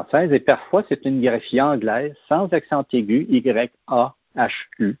la française, et parfois c'est une graphie anglaise sans accent aigu,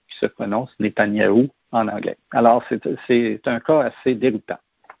 Y-A-H-U, qui se prononce Netanyahou en anglais. Alors, c'est un cas assez déroutant.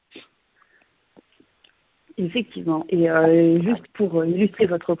 Effectivement. Et juste pour illustrer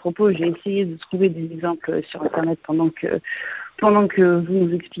votre propos, j'ai essayé de trouver des exemples sur Internet pendant que vous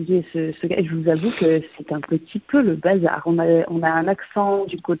nous expliquiez ce cas. Et je vous avoue que c'est un petit peu le bazar. On a un accent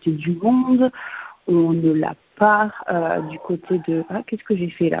du côté du monde, on ne l'a pas du côté de... Ah, qu'est-ce que j'ai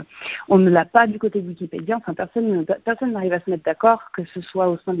fait là? On ne l'a pas du côté de Wikipédia. Enfin, personne n'arrive à se mettre d'accord, que ce soit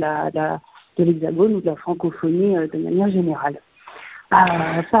au sein de l'Hexagone ou de la francophonie de manière générale.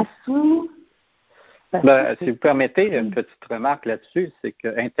 Passons... Si vous permettez une petite remarque là-dessus, c'est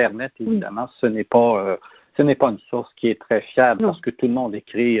que Internet, évidemment, ce n'est pas une source qui est très fiable parce que tout le monde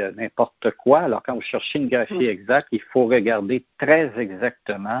écrit n'importe quoi. Alors, quand vous cherchez une graphie exacte, il faut regarder très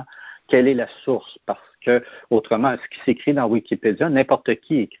exactement quelle est la source, parce que autrement, ce qui s'écrit dans Wikipédia, n'importe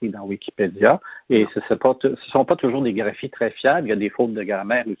qui écrit dans Wikipédia, et ce ne sont pas toujours des graphies très fiables, il y a des fautes de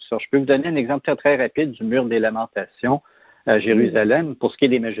grammaire et tout ça. Je peux vous donner un exemple très, très rapide du mur des Lamentations à Jérusalem. Pour ce qui est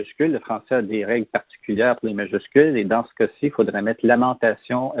des majuscules, le français a des règles particulières pour les majuscules, et dans ce cas-ci, il faudrait mettre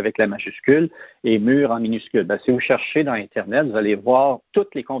lamentation avec la majuscule et mur en minuscule. Si vous cherchez dans Internet, vous allez voir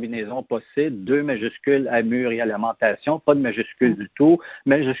toutes les combinaisons possibles, 2 majuscules à mur et à lamentation, pas de majuscule du tout,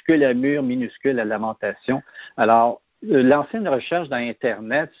 majuscule à mur, minuscule à lamentation. Alors, l'ancienne recherche dans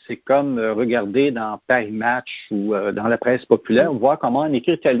Internet, c'est comme regarder dans Paris Match ou dans la presse populaire, voir comment on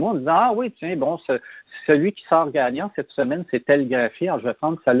écrit tel mot en disant « Ah oui, tiens, bon, celui qui sort gagnant cette semaine, c'est telle graphie, alors je vais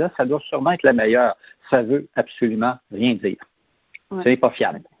prendre celle-là, ça doit sûrement être la meilleure. » Ça veut absolument rien dire. Ouais. C'est pas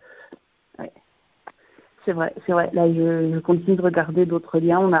fiable. Ouais. C'est vrai. Là, je continue de regarder d'autres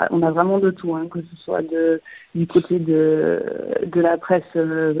liens. On a vraiment de tout, hein, que ce soit du côté de la presse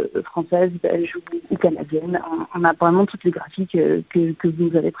française, belge ou canadienne. On a vraiment toutes les graphiques que vous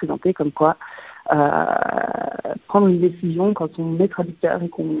nous avez présentées, comme quoi prendre une décision quand on est traducteur et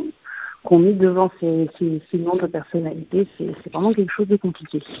qu'on met devant ces noms de personnalités, c'est vraiment quelque chose de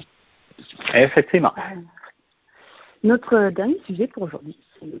compliqué. Effectivement. Notre dernier sujet pour aujourd'hui,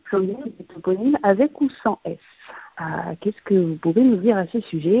 c'est le pluriel des toponymes avec ou sans S. Qu'est-ce que vous pouvez nous dire à ce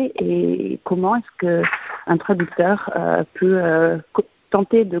sujet et comment est-ce qu'un traducteur peut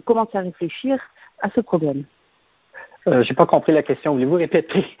tenter de commencer à réfléchir à ce problème? J'ai pas compris la question. Voulez-vous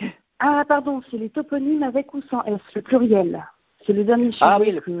répéter? Ah, pardon, c'est les toponymes avec ou sans S, le pluriel. C'est le dernier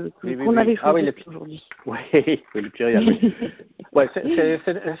sujet qu'on avait choisi aujourd'hui. Oui, le pluriel. Oui,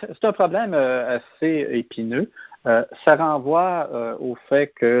 c'est un problème assez épineux. Ça renvoie au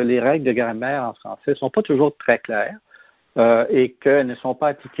fait que les règles de grammaire en français ne sont pas toujours très claires et qu'elles ne sont pas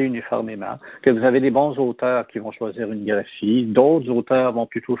appliquées uniformément, que vous avez des bons auteurs qui vont choisir une graphie, d'autres auteurs vont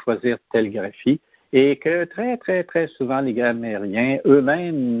plutôt choisir telle graphie, et que très, très, très souvent, les grammairiens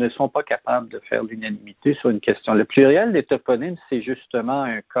eux-mêmes ne sont pas capables de faire l'unanimité sur une question. Le pluriel des toponymes, c'est justement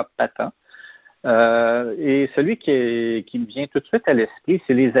un cas patent. Et celui qui me vient tout de suite à l'esprit,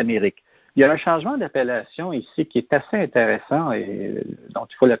 c'est les Amériques. Il y a un changement d'appellation ici qui est assez intéressant et donc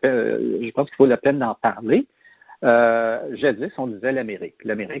je pense qu'il faut la peine d'en parler. Jadis, on disait l'Amérique.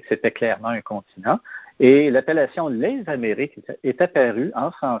 L'Amérique, c'était clairement un continent. Et l'appellation les Amériques est apparue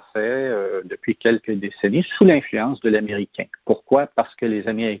en français depuis quelques décennies sous l'influence de l'américain. Pourquoi? Parce que les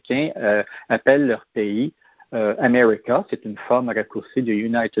Américains appellent leur pays America, c'est une forme raccourcie de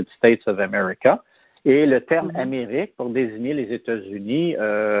United States of America. Et le terme Amérique pour désigner les États-Unis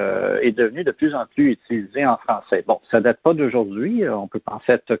est devenu de plus en plus utilisé en français. Bon, ça date pas d'aujourd'hui. On peut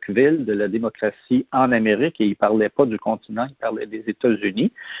penser à Tocqueville de la démocratie en Amérique et il parlait pas du continent, il parlait des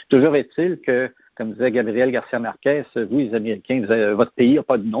États-Unis. Toujours est-il que, comme disait Gabriel Garcia Marquez, vous, les Américains, votre pays n'a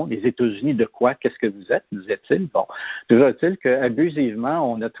pas de nom. Les États-Unis de quoi? Qu'est-ce que vous êtes? Disait-il. Bon, toujours est-il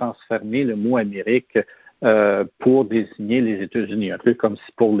qu'abusivement, on a transformé le mot Amérique pour désigner les États-Unis. Un peu comme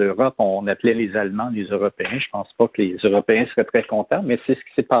si pour l'Europe, on appelait les Allemands les Européens. Je ne pense pas que les Européens seraient très contents, mais c'est ce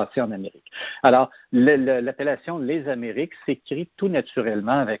qui s'est passé en Amérique. Alors, l'appellation les Amériques s'écrit tout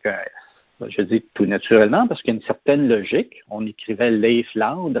naturellement avec un S. Je dis tout naturellement parce qu'il y a une certaine logique. On écrivait les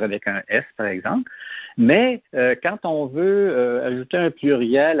Flandres avec un S, par exemple. Mais quand on veut ajouter un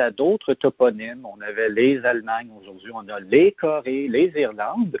pluriel à d'autres toponymes, on avait les Allemagnes, aujourd'hui on a les Corées, les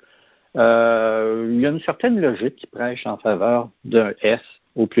Irlandes. Il y a une certaine logique qui prêche en faveur d'un S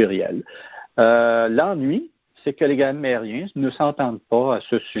au pluriel. L'ennui, c'est que les grammairiens ne s'entendent pas à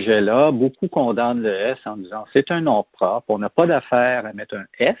ce sujet-là. Beaucoup condamnent le S en disant c'est un nom propre, on n'a pas d'affaire à mettre un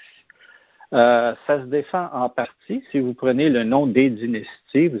S. Ça se défend en partie. Si vous prenez le nom des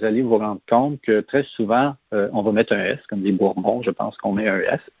dynasties, vous allez vous rendre compte que très souvent, on va mettre un S, comme les Bourbons, je pense qu'on met un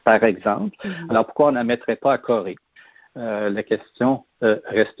S, par exemple. Alors pourquoi on n'en mettrait pas à Corée? La question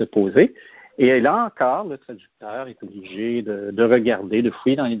reste posée. Et là encore, le traducteur est obligé de regarder, de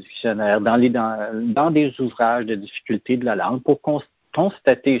fouiller dans les dictionnaires, dans des ouvrages de difficulté de la langue pour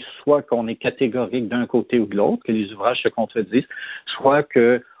constater soit qu'on est catégorique d'un côté ou de l'autre, que les ouvrages se contredisent, soit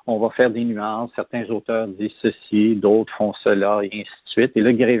qu'on va faire des nuances. Certains auteurs disent ceci, d'autres font cela, et ainsi de suite. Et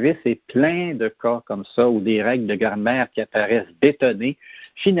le Grévis est plein de cas comme ça où des règles de grammaire qui apparaissent bétonnées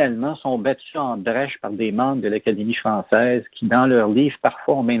finalement sont battus en brèche par des membres de l'Académie française qui, dans leurs livres,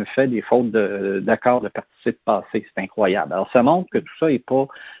 parfois ont même fait des fautes d'accords de participe passé. C'est incroyable. Alors, ça montre que tout ça n'est pas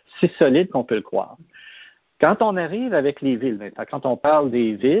si solide qu'on peut le croire. Quand on arrive avec les villes, maintenant, quand on parle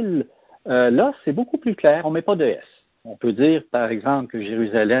des villes, là, c'est beaucoup plus clair. On ne met pas de S. On peut dire, par exemple, que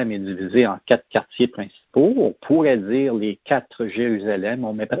Jérusalem est divisé en 4 quartiers principaux. On pourrait dire les 4 Jérusalem.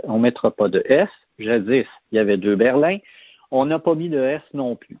 On ne mettra pas de S. Jadis, il y avait 2 Berlin. On n'a pas mis de S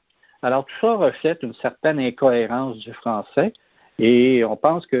non plus. Alors, tout ça reflète une certaine incohérence du français et on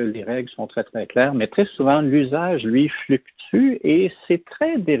pense que les règles sont très, très claires, mais très souvent, l'usage, lui, fluctue et c'est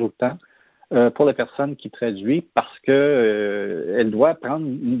très déroutant pour la personne qui traduit parce que elle doit prendre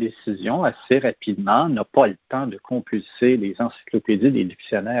une décision assez rapidement, n'a pas le temps de compulser les encyclopédies, les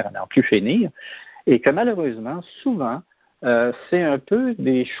dictionnaires à n'en plus finir, et que malheureusement, souvent, c'est un peu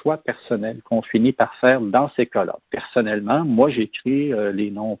des choix personnels qu'on finit par faire dans ces cas-là. Personnellement, moi, j'écris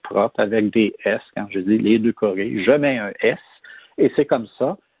les noms propres avec des S. Quand je dis les deux Corées, je mets un S et c'est comme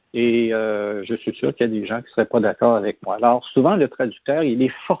ça. Et je suis sûr qu'il y a des gens qui ne seraient pas d'accord avec moi. Alors, souvent, le traducteur, il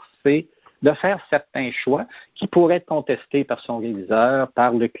est forcé de faire certains choix qui pourraient être contestés par son réviseur,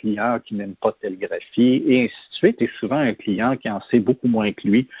 par le client qui n'aime pas telle graphie, et ainsi de suite. Et souvent, un client qui en sait beaucoup moins que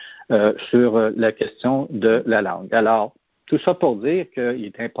lui sur la question de la langue. Alors, tout ça pour dire qu'il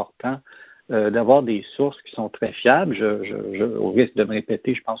est important d'avoir des sources qui sont très fiables. Au risque de me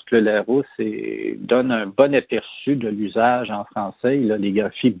répéter, je pense que le Larousse donne un bon aperçu de l'usage en français. Il a des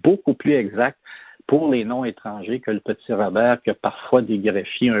graphies beaucoup plus exactes pour les noms étrangers que le Petit Robert, qui a parfois des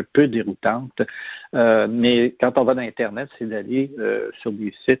graphies un peu déroutantes. Mais quand on va dans Internet, c'est d'aller sur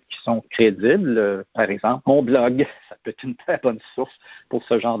des sites qui sont crédibles. Par exemple, mon blog, ça peut être une très bonne source pour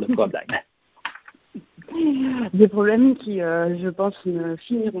ce genre de problème. Des problèmes qui, je pense, ne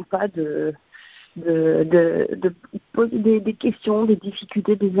finiront pas de poser des questions, des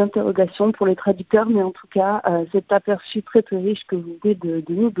difficultés, des interrogations pour les traducteurs, mais en tout cas, cet aperçu très très riche que vous venez de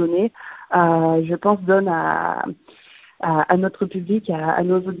nous donner, je pense, donne à notre public, à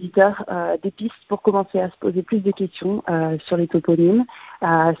nos auditeurs, des pistes pour commencer à se poser plus de questions sur les toponymes,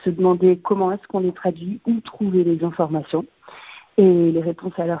 à se demander comment est-ce qu'on les traduit, où trouver les informations et les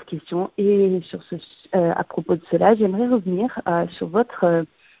réponses à leurs questions. Et à propos de cela, j'aimerais revenir sur votre...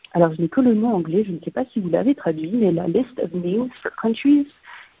 alors, je n'ai que le nom anglais, je ne sais pas si vous l'avez traduit, mais la list of names for countries,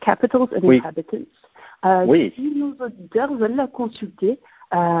 capitals and inhabitants. Oui. Si nos auditeurs veulent la consulter,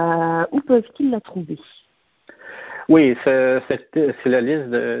 où peuvent-ils la trouver? Oui, c'est la liste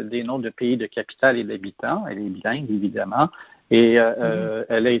des noms de pays, de capitales et d'habitants. Elle est bilingue, évidemment. Et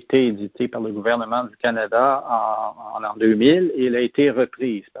elle a été éditée par le gouvernement du Canada en l'an 2000 et elle a été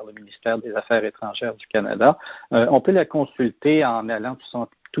reprise par le ministère des Affaires étrangères du Canada. On peut la consulter en allant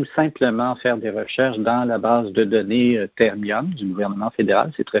tout simplement faire des recherches dans la base de données Termium du gouvernement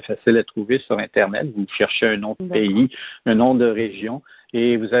fédéral. C'est très facile à trouver sur Internet. Vous cherchez un nom de pays, un nom de région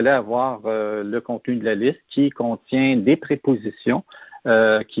et vous allez avoir le contenu de la liste qui contient des prépositions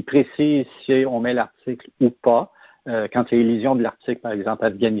qui précisent si on met l'article ou pas. Quand il y a élision de l'article, par exemple,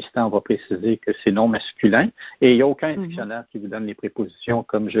 Afghanistan, on va préciser que c'est non masculin. Et il n'y a aucun dictionnaire qui vous donne les prépositions,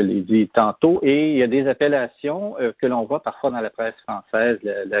 comme je l'ai dit tantôt. Et il y a des appellations que l'on voit parfois dans la presse française,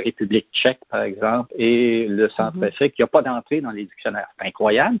 la République tchèque, par exemple, et le Centrafrique. Il n'y a pas d'entrée dans les dictionnaires. C'est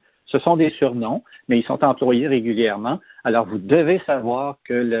incroyable. Ce sont des surnoms, mais ils sont employés régulièrement. Alors, vous devez savoir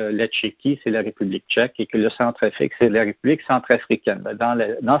que la Tchéquie, c'est la République tchèque et que le Centrafrique, c'est la République centrafricaine.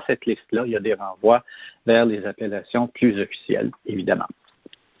 Dans cette liste-là, il y a des renvois vers les appellations plus officielles, évidemment.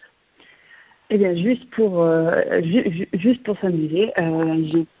 Eh bien, juste pour s'amuser,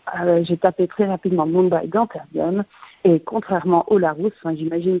 j'ai tapé très rapidement Mumbai dans Termium et contrairement au Larousse,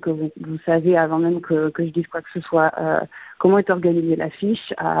 j'imagine que vous savez avant même que je dise quoi que ce soit, comment est organisée la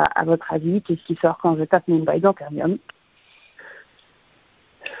fiche, à votre avis, qu'est-ce qui sort quand je tape Mumbai dans Termium?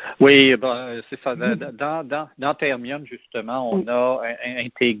 Oui, c'est ça. Dans Termium, justement, on a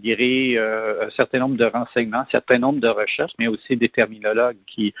intégré un certain nombre de renseignements, un certain nombre de recherches, mais aussi des terminologues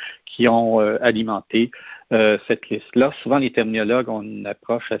qui ont alimenté cette liste-là. Souvent, les terminologues ont une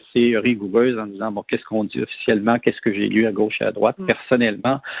approche assez rigoureuse en disant, bon, qu'est-ce qu'on dit officiellement, qu'est-ce que j'ai lu à gauche et à droite.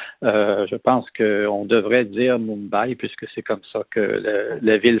 Personnellement, je pense qu'on devrait dire Mumbai, puisque c'est comme ça que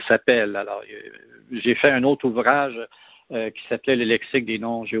la ville s'appelle. Alors, j'ai fait un autre ouvrage qui s'appelait Le lexique des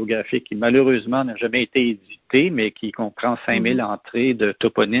noms géographiques, qui malheureusement n'a jamais été édité, mais qui comprend 5000 entrées de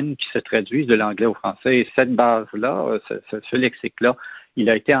toponymes qui se traduisent de l'anglais au français. Et cette base-là, ce lexique-là, il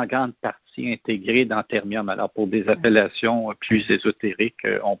a été en grande partie intégré dans Termium. Alors, pour des appellations plus ésotériques,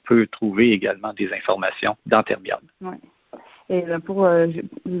 on peut trouver également des informations dans Termium. Ouais. Et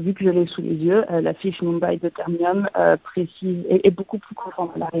vu que je l'ai sous les yeux, la fiche Mumbai de Termium précise, est beaucoup plus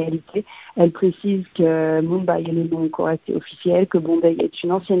conforme à la réalité. Elle précise que Mumbai est le nom correct et officiel, que Bombay est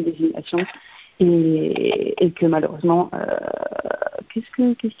une ancienne désignation et que malheureusement,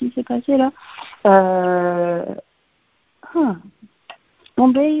 qu'est-ce qui s'est passé là?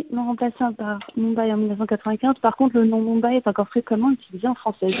 Bombay non remplacé par Mumbai en 1995. Par contre, le nom Mumbai est encore fréquemment utilisé en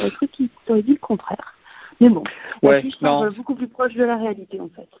français. J'aurais cru qu'il aurait dit le contraire. Mais bon, la fiche semble beaucoup plus proche de la réalité, en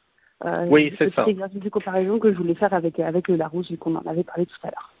fait. Oui, c'est ça. C'est l'exercice de comparaison que je voulais faire avec le Larousse, vu qu'on en avait parlé tout à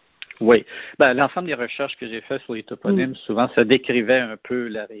l'heure. Oui. L'ensemble des recherches que j'ai faites sur les toponymes, souvent, ça décrivait un peu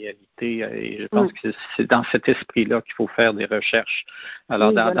la réalité et je pense que c'est dans cet esprit-là qu'il faut faire des recherches.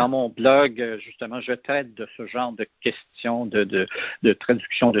 Alors, dans mon blog, justement, je traite de ce genre de questions de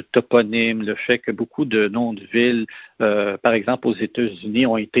traduction de toponymes, le fait que beaucoup de noms de villes, par exemple, aux États-Unis,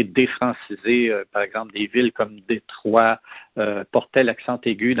 ont été défrancisés. Par exemple, des villes comme Détroit portaient l'accent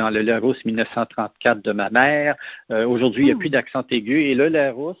aigu dans le Larousse 1934 de ma mère. Aujourd'hui, il n'y a plus d'accent aigu. Et le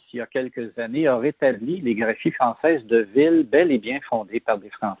Larousse, il y a quelques années, a rétabli les graphies françaises de villes bel et bien fondées par des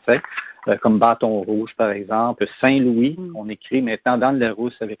Français, comme Bâton-Rouge, par exemple. Saint-Louis, on écrit maintenant dans le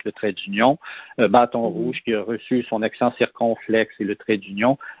Larousse avec le trait d'union. Bâton-Rouge qui a reçu son accent circonflexe et le trait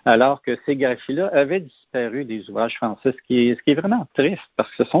d'union, alors que ces graphies-là avaient disparu des ouvrages français, ce qui est vraiment triste, parce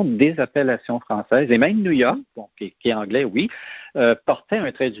que ce sont des appellations françaises. Et même New York, qui est anglais, oui, portait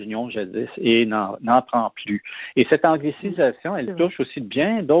un trait d'union jadis et n'en prend plus. Et cette anglicisation, elle touche aussi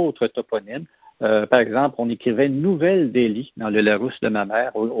bien d'autres toponymes. Par exemple, on écrivait Nouvelle-Delhi dans le Larousse de ma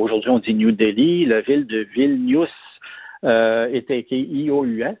mère. Aujourd'hui, on dit New Delhi. La ville de Vilnius était écrit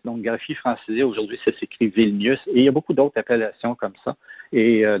I-O-U-S, donc graphie francisée. Aujourd'hui, ça s'écrit Vilnius. Et il y a beaucoup d'autres appellations comme ça.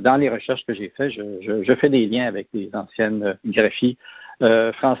 Et dans les recherches que j'ai faites, je fais des liens avec les anciennes graphies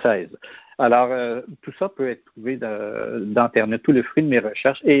françaises. Alors, tout ça peut être trouvé d'Internet, tout le fruit de mes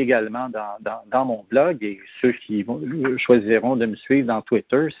recherches, et également dans mon blog. Et ceux qui choisiront de me suivre dans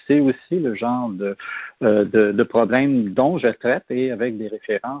Twitter, c'est aussi le genre de problème dont je traite, et avec des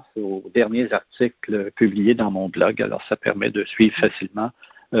références aux derniers articles publiés dans mon blog. Alors, ça permet de suivre facilement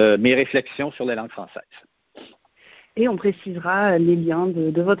mes réflexions sur la langue française. Et on précisera les liens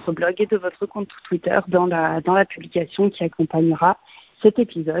de votre blog et de votre compte Twitter dans la publication qui accompagnera cet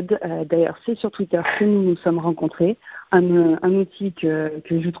épisode. D'ailleurs, c'est sur Twitter que nous nous sommes rencontrés, un outil que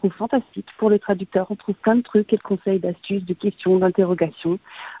je trouve fantastique pour les traducteurs. On trouve plein de trucs et de conseils, d'astuces, de questions, d'interrogations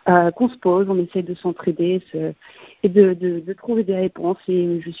qu'on se pose. On essaie de s'entraider et de trouver des réponses.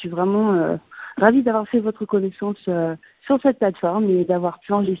 Et je suis vraiment ravie d'avoir fait votre connaissance sur cette plateforme et d'avoir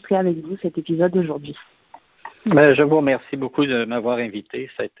pu enregistrer avec vous cet épisode aujourd'hui. Je vous remercie beaucoup de m'avoir invité.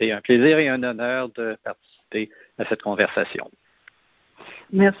 Ça a été un plaisir et un honneur de participer à cette conversation.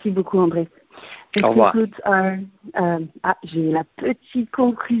 Merci beaucoup, André. Au revoir. J'ai la petite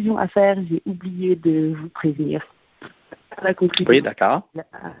conclusion à faire. J'ai oublié de vous prévenir. La conclusion. Oui, d'accord.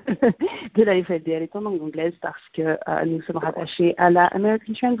 De la FLD, elle est en langue anglaise parce que nous sommes rattachés à la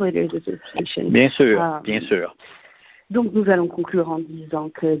American Translators Association. Bien sûr, bien sûr. Donc, nous allons conclure en disant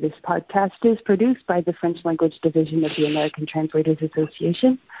que this podcast is produced by the French Language Division of the American Translators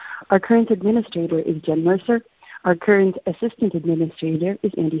Association. Our current administrator is Jen Mercer. Our current assistant administrator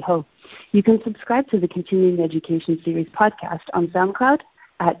is Andy Ho. You can subscribe to the Continuing Education Series podcast on SoundCloud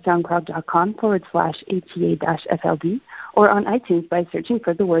at soundcloud.com/ATA-FLD or on iTunes by searching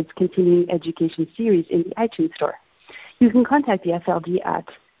for the words Continuing Education Series in the iTunes Store. You can contact the FLD at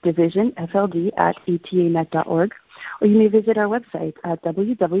divisionfld@atanet.org, or you may visit our website at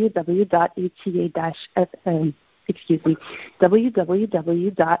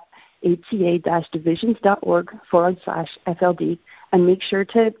www.ata-divisions.org/FLD, and make sure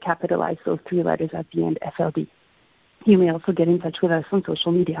to capitalize those 3 letters at the end, FLD. You may also get in touch with us on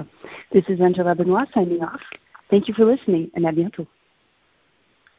social media. This is Angela Benoit signing off. Thank you for listening, and à bientôt.